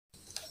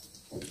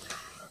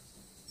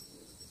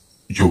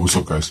Yo, what's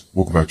up guys?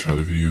 Welcome back to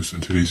another video. So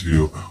in today's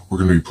video, we're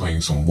going to be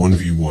playing some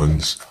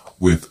 1v1s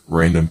with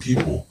random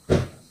people.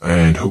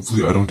 And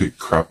hopefully I don't get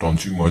crapped on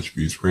too much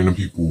because random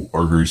people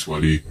are very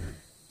sweaty.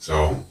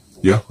 So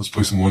yeah, let's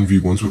play some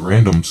 1v1s with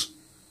randoms.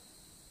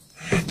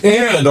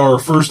 And our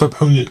first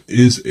opponent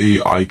is a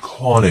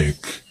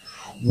iconic.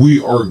 We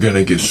are going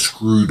to get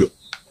screwed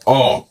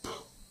up.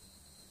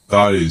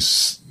 That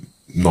is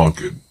not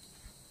good.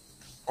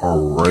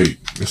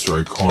 Alright,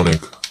 Mr.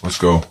 Iconic. Let's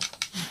go.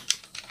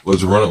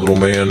 Let's run it, little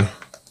man.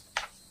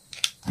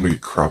 I'm gonna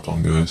get crapped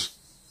on, guys.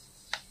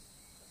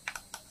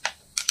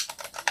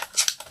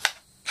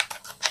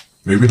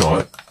 Maybe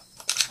not.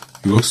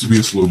 He looks to be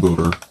a slow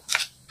builder.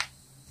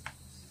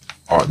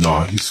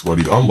 Nah, he's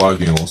sweaty. I'm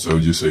lagging also,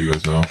 just so you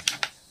guys know.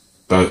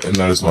 That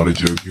is not a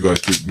joke. You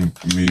guys could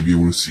maybe be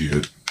able to see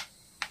it.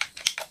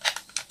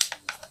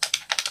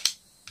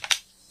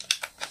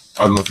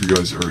 I don't know if you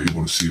guys are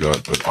able to see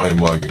that, but I am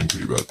lagging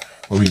pretty bad.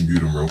 Let me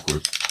mute him real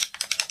quick.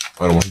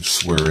 I don't want him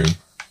swearing.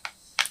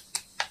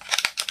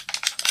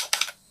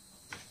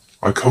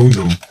 I coned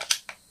him.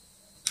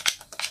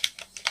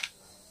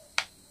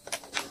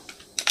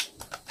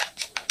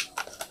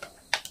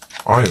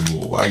 I am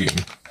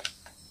lagging.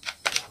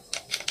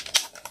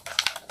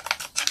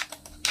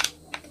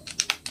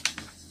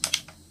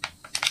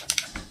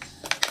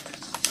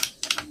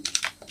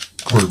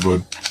 Come here,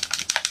 bud.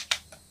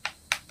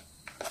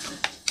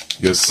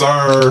 Yes,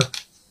 sir.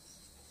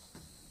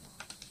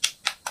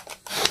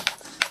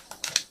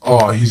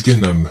 Oh, he's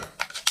getting them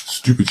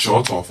stupid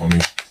shots off on me.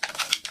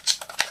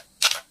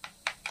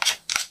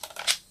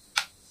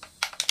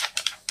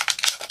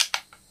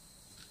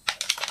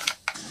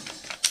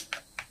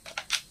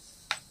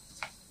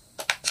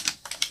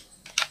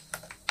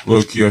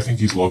 Low-key, I think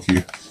he's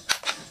lucky.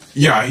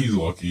 Yeah, he's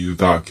lucky with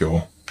that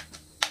kill.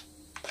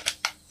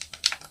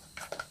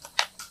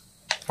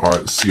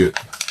 Alright, let's see it.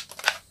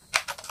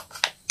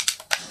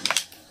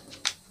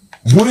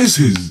 What is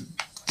his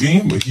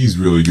game? He's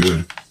really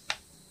good.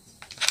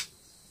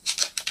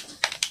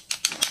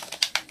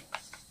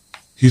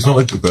 He's not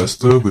like the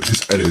best though, but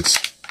his edits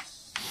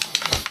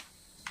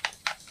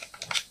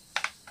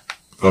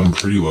got him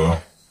pretty low.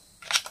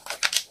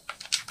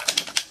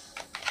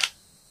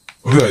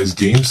 Look at that, his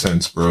game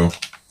sense, bro.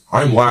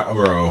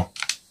 Bro.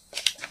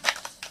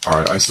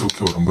 Alright, I still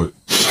killed him, but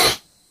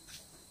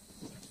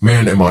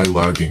man, am I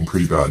lagging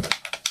pretty bad.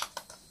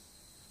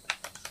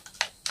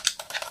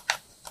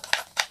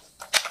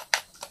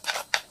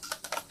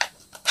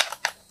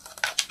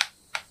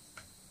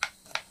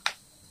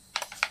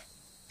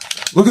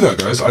 Look at that,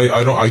 guys.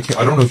 I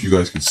don't know if you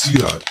guys can see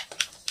that,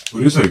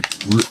 but it's like,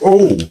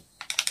 oh,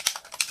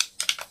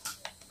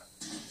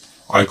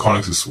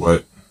 Iconic's a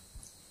sweat.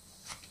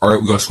 All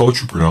right, we got Skull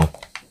Trooper now.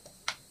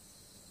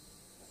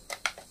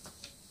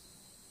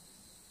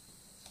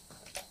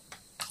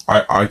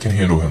 I can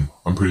handle him.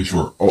 I'm pretty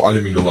sure. Oh, I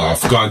didn't mean to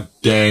laugh. God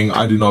dang,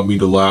 I did not mean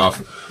to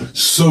laugh.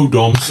 So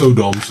dumb, so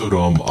dumb, so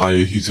dumb.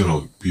 He's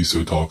gonna be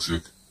so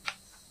toxic.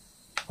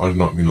 I did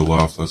not mean to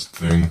laugh. That's the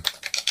thing.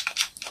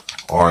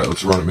 Alright,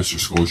 let's run it, Mr.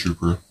 Skull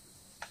Trooper.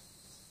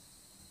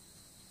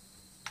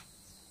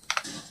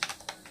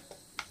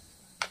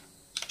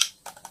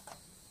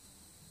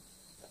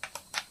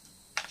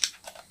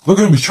 Look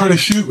at him, he's trying to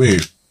shoot me.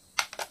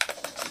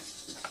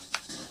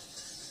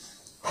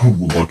 Oh,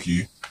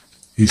 lucky.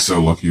 He's so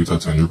lucky with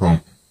that tender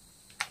pump.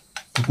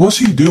 What's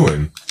he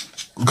doing?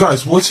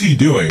 Guys, what's he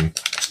doing?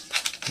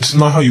 This is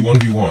not how you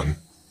 1v1.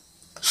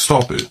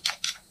 Stop it.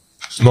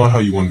 It's not how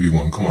you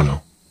 1v1. Come on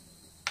now.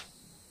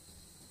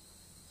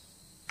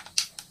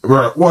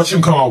 Right, watch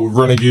him come out with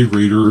Renegade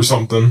Raider or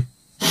something.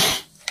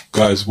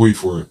 Guys, wait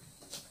for it.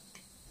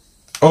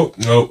 Oh,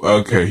 no,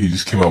 okay, he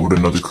just came out with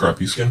another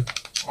crappy skin.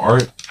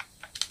 Alright.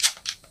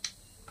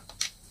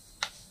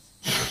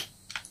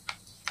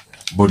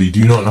 Buddy, do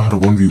you not know how to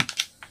 1v...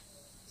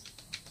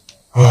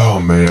 Oh,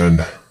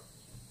 man.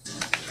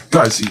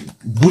 Guys,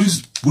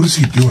 what is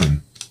he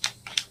doing?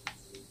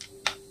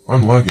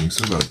 I'm lagging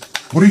so bad.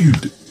 What are you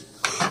doing?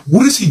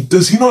 What is he?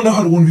 Does he not know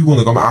how to 1v1?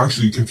 Like, I'm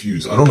actually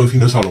confused. I don't know if he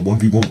knows how to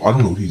 1v1. I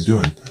don't know what he's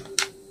doing.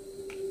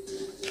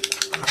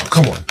 Oh,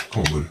 come on.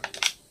 Come on, buddy.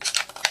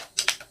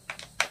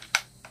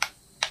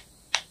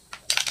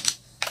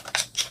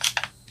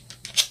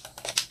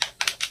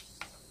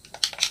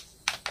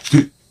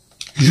 Dude,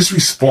 he just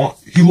respawned.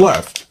 He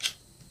left.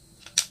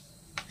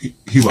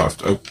 He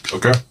left. Oh,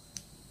 okay.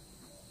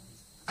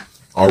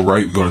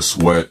 Alright, we got a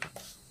sweat.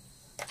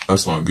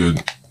 That's not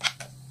good.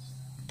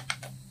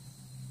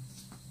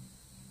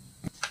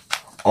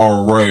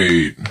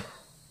 Alright.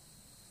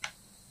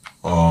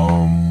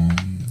 AR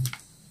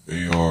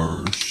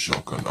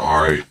shotgun.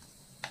 Alright.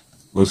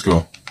 Let's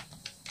go.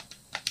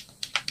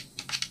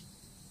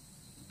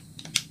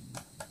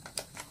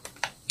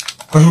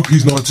 I hope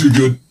he's not too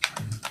good.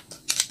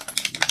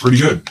 Pretty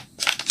good.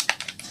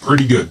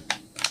 Pretty good.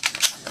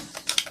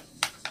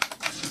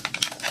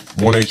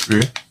 1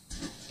 HP.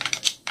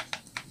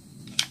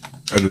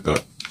 Edit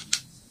that.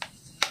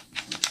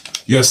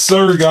 Yes,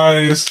 sir,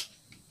 guys.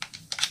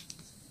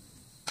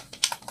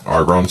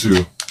 Alright, round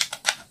 2.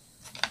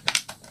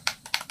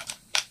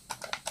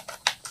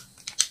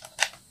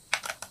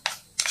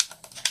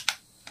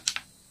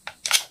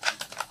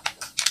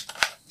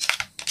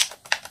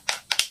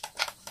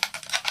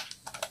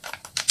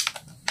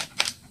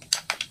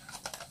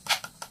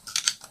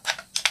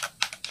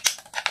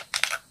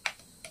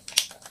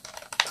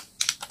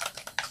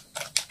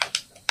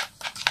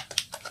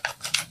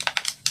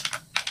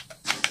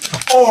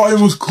 Oh, I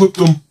almost clipped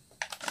him.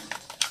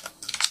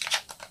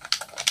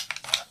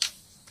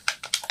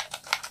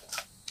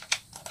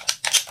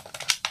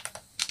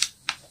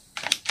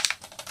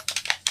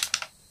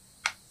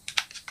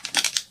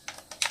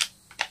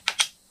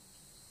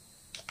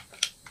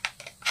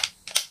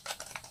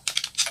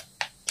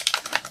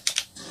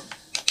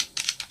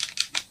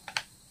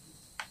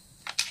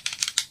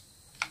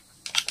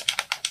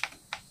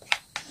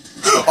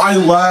 I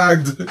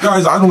lagged.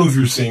 Guys, I don't know if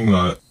you're seeing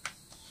that.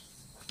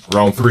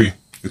 Round 3.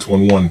 It's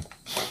 1-1.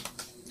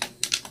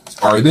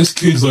 Alright, this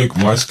kid's like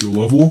my skill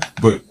level,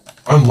 but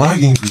I'm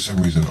lagging for some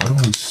reason. I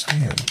don't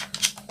understand.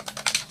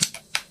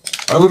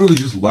 I literally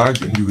just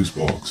lagged into his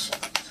box.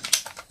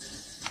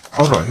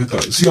 How did I hit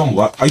that? See,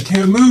 I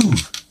can't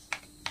move.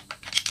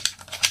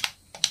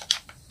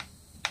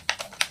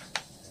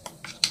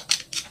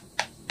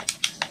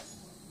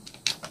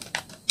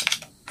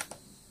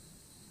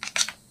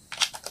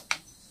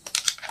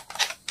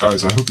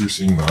 Guys, I hope you're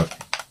seeing that.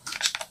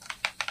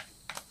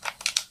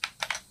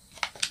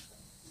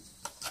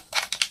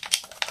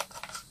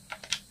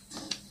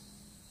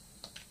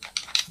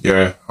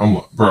 Yeah,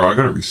 bro, I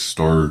gotta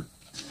restart.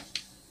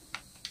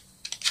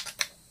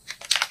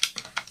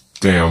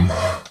 Damn.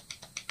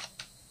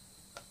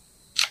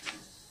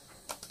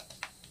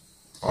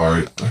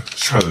 Alright, let's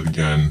try that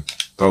again.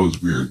 That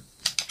was weird.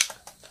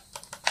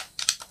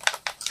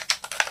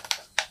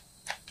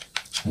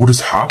 What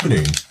is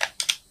happening?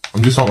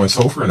 I'm just not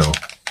myself right now.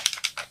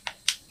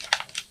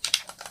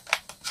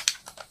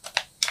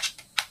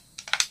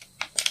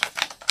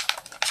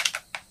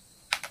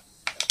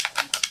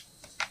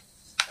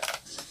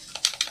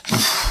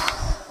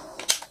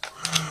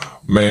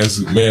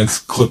 Man's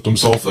clipped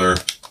himself there.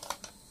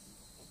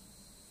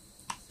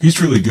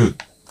 He's really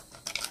good.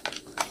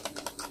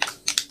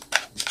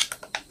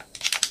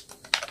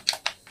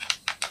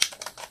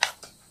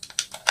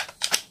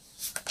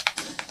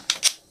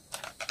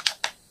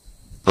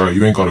 Alright,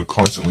 you ain't gotta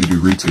constantly do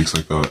retakes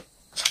like that.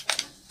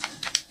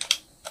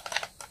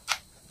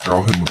 Here,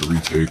 I'll hit him with a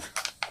retake.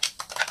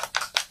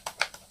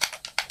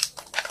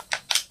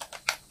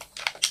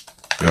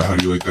 Yeah, how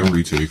do you like them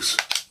retakes?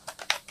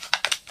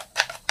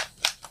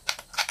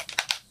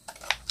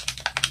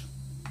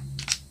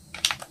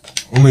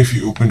 Only if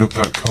you opened up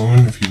that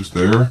cone, if he was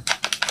there.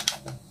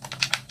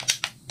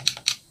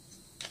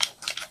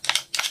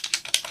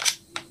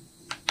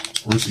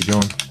 Where's he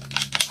going?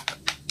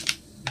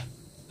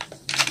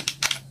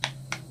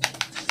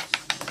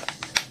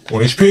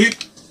 One HP?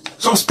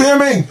 Stop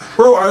spamming!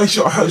 Bro, I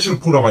should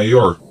have pulled out my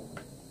AR.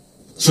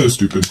 So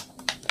stupid.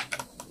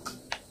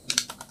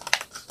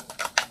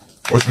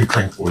 Watch me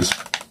crank, boys.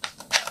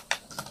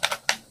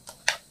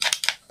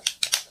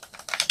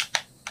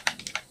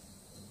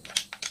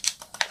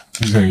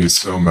 He's gonna get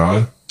so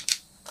mad.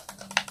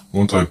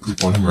 Won't I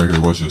poop on him right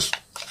here? Watch this.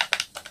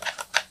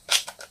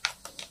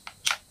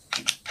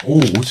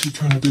 Oh, what's he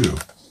trying to do?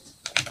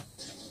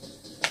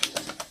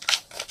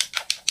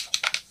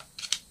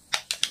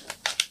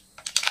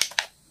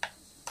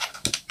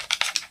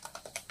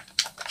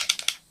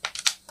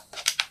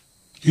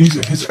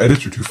 His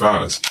edits are too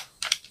fast.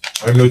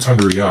 I have no time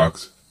to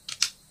react.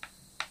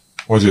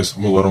 Watch this.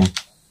 I'm gonna let him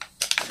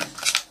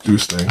do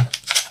his thing.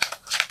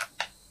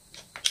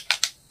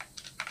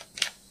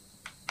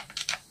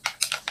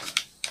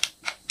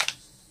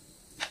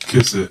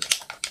 Kiss it.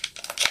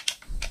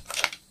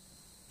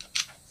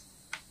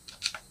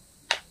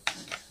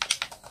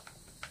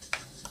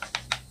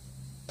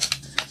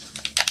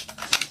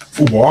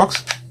 Full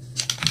box?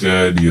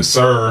 Dead, yes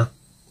sir.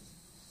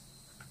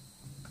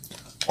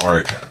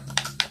 Alright.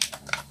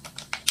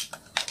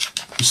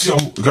 You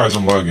see, guys,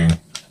 I'm lagging.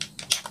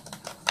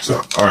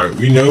 So, alright,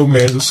 we know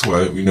man's a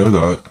sweat, we know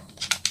that.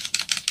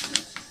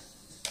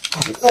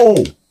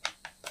 Oh!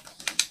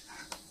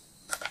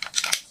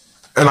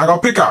 And I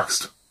got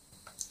pickaxed.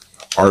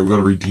 Alright, we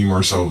gotta redeem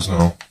ourselves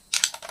now.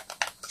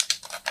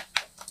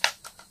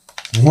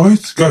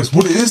 What? Guys,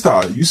 what is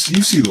that? You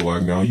see the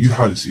lag now. You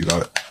had to see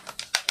that.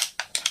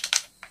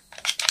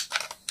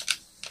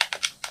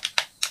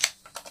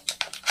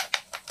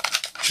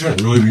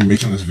 Shouldn't really be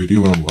making this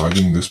video when I'm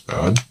lagging this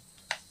bad.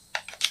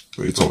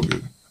 But it's all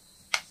good.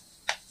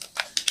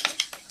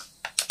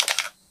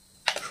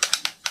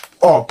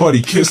 Oh,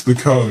 buddy, kiss the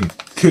cone.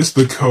 Kiss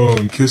the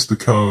cone. Kiss the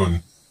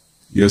cone.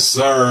 Yes,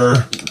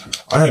 sir.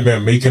 I had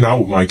man making out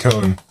with my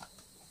cone.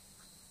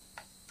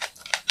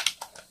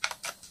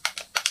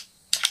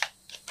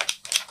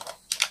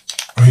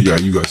 Yeah,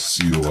 you guys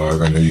see the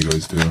lag. I know you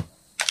guys do.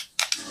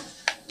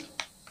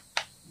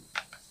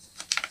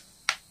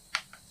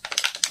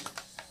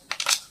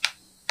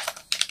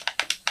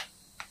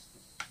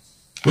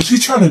 What's he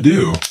trying to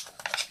do?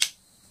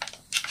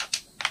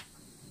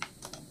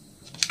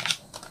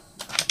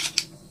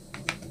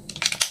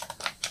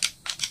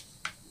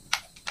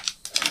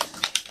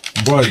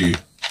 buddy.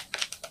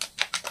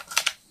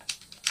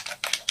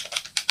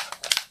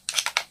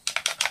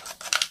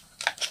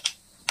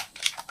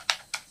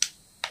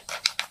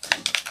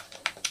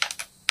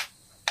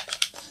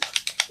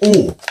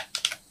 Oh!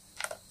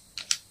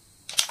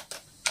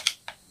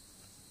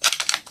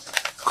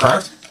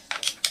 Cracked?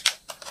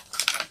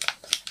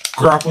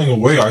 Grappling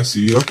away, I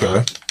see.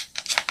 Okay.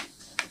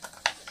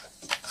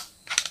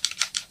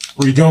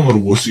 Where you going,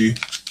 little wussy?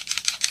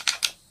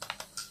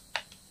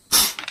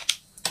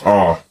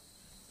 Ah.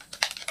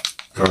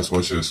 Guys,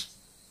 watch this.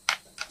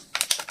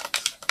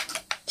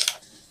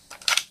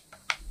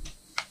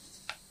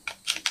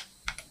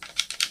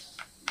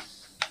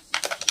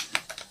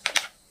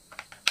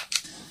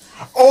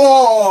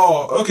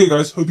 Oh! Okay,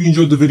 guys. Hope you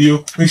enjoyed the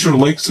video. Make sure to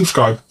like,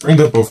 subscribe, ring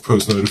that bell for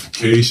post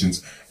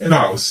notifications, and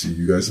I will see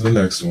you guys in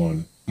the next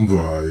one.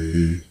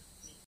 Bye.